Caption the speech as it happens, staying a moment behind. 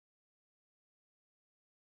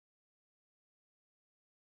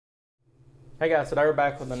Hey guys, today we're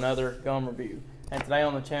back with another gun review, and today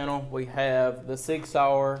on the channel we have the Sig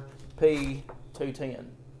Sauer P210.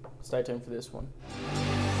 Stay tuned for this one.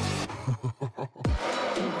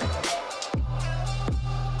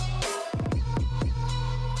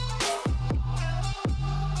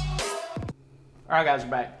 Alright guys,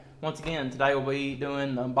 we're back. Once again, today we'll be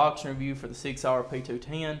doing the unboxing review for the Sig Sauer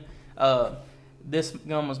P210. This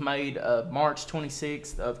gun was made March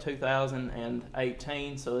 26th of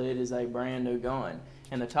 2018, so it is a brand new gun.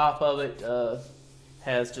 And the top of it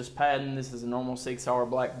has just padding. This is a normal Sig Sauer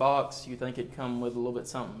black box. You think it'd come with a little bit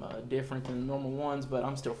something different than the normal ones, but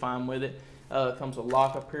I'm still fine with it. It comes with a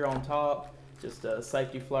lock up here on top, just a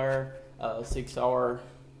safety flare, Sig Sauer,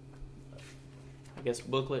 I guess,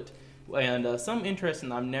 booklet. And something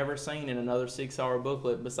interesting I've never seen in another Sig Sauer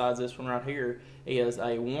booklet besides this one right here is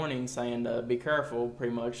a warning saying be careful.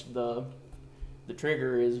 Pretty much the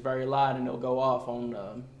trigger is very light and it'll go off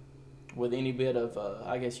on with any bit of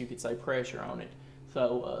I guess you could say pressure on it.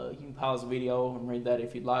 So you can pause the video and read that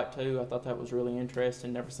if you'd like to. I thought that was really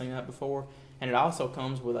interesting. Never seen that before. And it also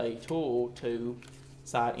comes with a tool to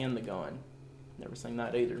sight in the gun. Never seen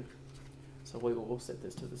that either. So we will set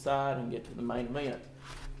this to the side and get to the main event.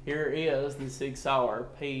 Here is the Sig Sauer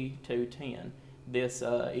P210. This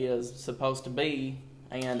is supposed to be,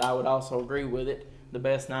 and I would also agree with it, the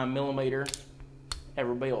best 9mm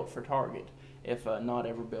ever built for target, if not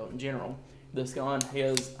ever built in general. This gun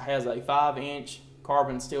has a 5-inch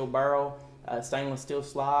carbon steel barrel, a stainless steel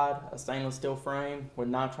slide, a stainless steel frame with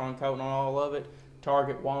nitron coating on all of it,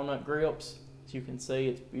 target walnut grips, as you can see,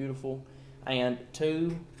 it's beautiful, and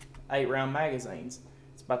 2 8-round magazines.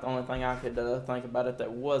 About the only thing I could think about it that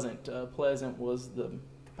wasn't pleasant was the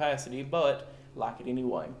capacity, but like it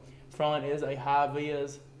anyway. Front is a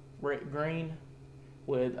high-vis green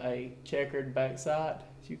with a checkered backside,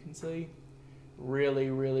 as you can see. Really,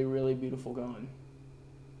 really, really beautiful gun.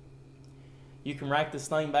 You can rack this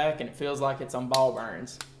thing back and it feels like it's on ball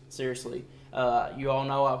bearings. Seriously. You all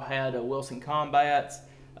know I've had Wilson Combats,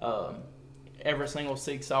 every single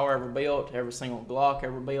Sig Sauer ever built, every single Glock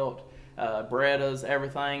ever built. Berettas,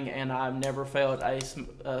 everything, and I've never felt a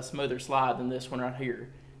smoother slide than this one right here.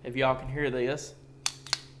 If y'all can hear this,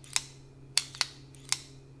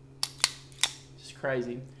 just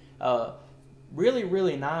crazy. Really,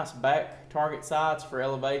 really nice back target sights for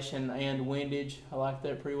elevation and windage. I like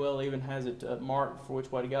that pretty well. It even has it marked for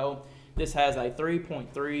which way to go. This has a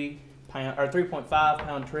 3.3 pound or 3.5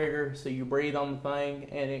 pound trigger, so you breathe on the thing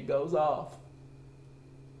and it goes off.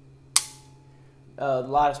 The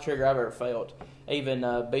lightest trigger I've ever felt. Even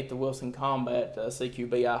beat the Wilson Combat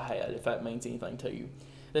CQB I had, if that means anything to you.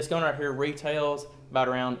 This gun right here retails about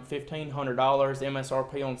around $1,500.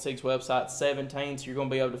 MSRP on Sig's website $17, so you're going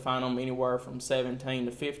to be able to find them anywhere from $17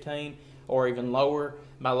 to $15 or even lower.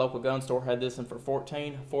 My local gun store had this one for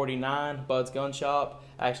 $14.49. Bud's Gun Shop.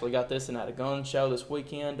 I actually got this in at a gun show this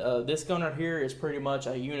weekend. This gun right here is pretty much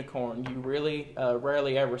a unicorn. You really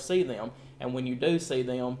rarely ever see them, and when you do see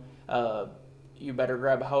them, you better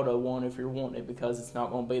grab a hold of one if you're wanting it, because it's not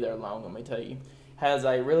going to be there long, let me tell you. Has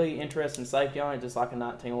a really interesting safety on it, just like a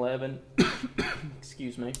 1911.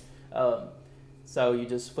 Excuse me. So you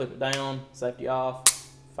just flip it down, safety off,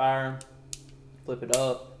 fire, flip it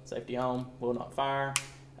up, safety on, will not fire.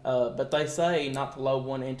 But they say not to load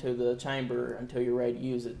one into the chamber until you're ready to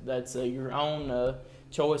use it. That's your own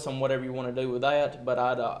choice on whatever you want to do with that, but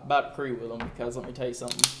I'd about agree with them, because let me tell you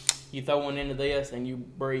something. You throw one into this and you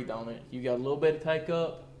breathe on it. You got a little bit of take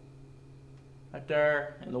up right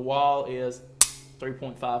there, and the wall is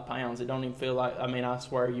 3.5 pounds. It don't even feel like, I mean, I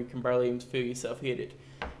swear you can barely even feel yourself hit it.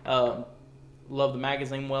 Love the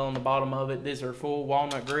magazine well on the bottom of it. These are full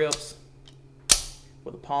walnut grips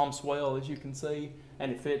with a palm swell, as you can see, and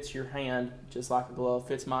it fits your hand just like a glove.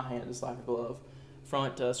 Fits my hand just like a glove.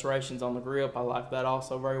 Front serrations on the grip, I like that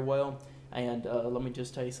also very well. And let me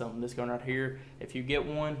just tell you something, this gun right here, if you get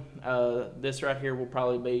one, this right here will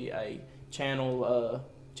probably be a channel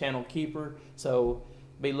keeper, so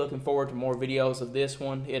be looking forward to more videos of this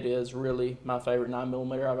one. It is really my favorite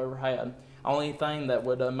 9mm I've ever had. Only thing that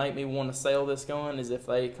would make me want to sell this gun is if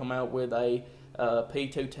they come out with a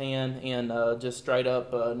P210 in just straight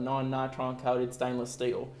up non-nitron coated stainless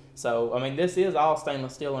steel. So, I mean, this is all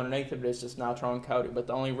stainless steel underneath it, but it's just nitron coated. But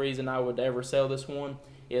the only reason I would ever sell this one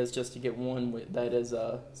is just to get one that is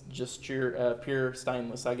just pure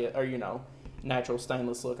stainless, I guess, or you know, natural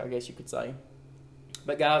stainless look, I guess you could say.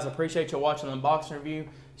 But guys, I appreciate you watching the unboxing review.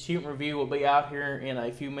 Shooting review will be out here in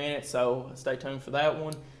a few minutes, so stay tuned for that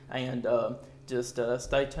one. And just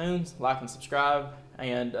stay tuned, like and subscribe,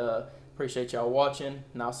 and appreciate y'all watching.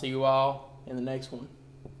 And I'll see you all in the next one.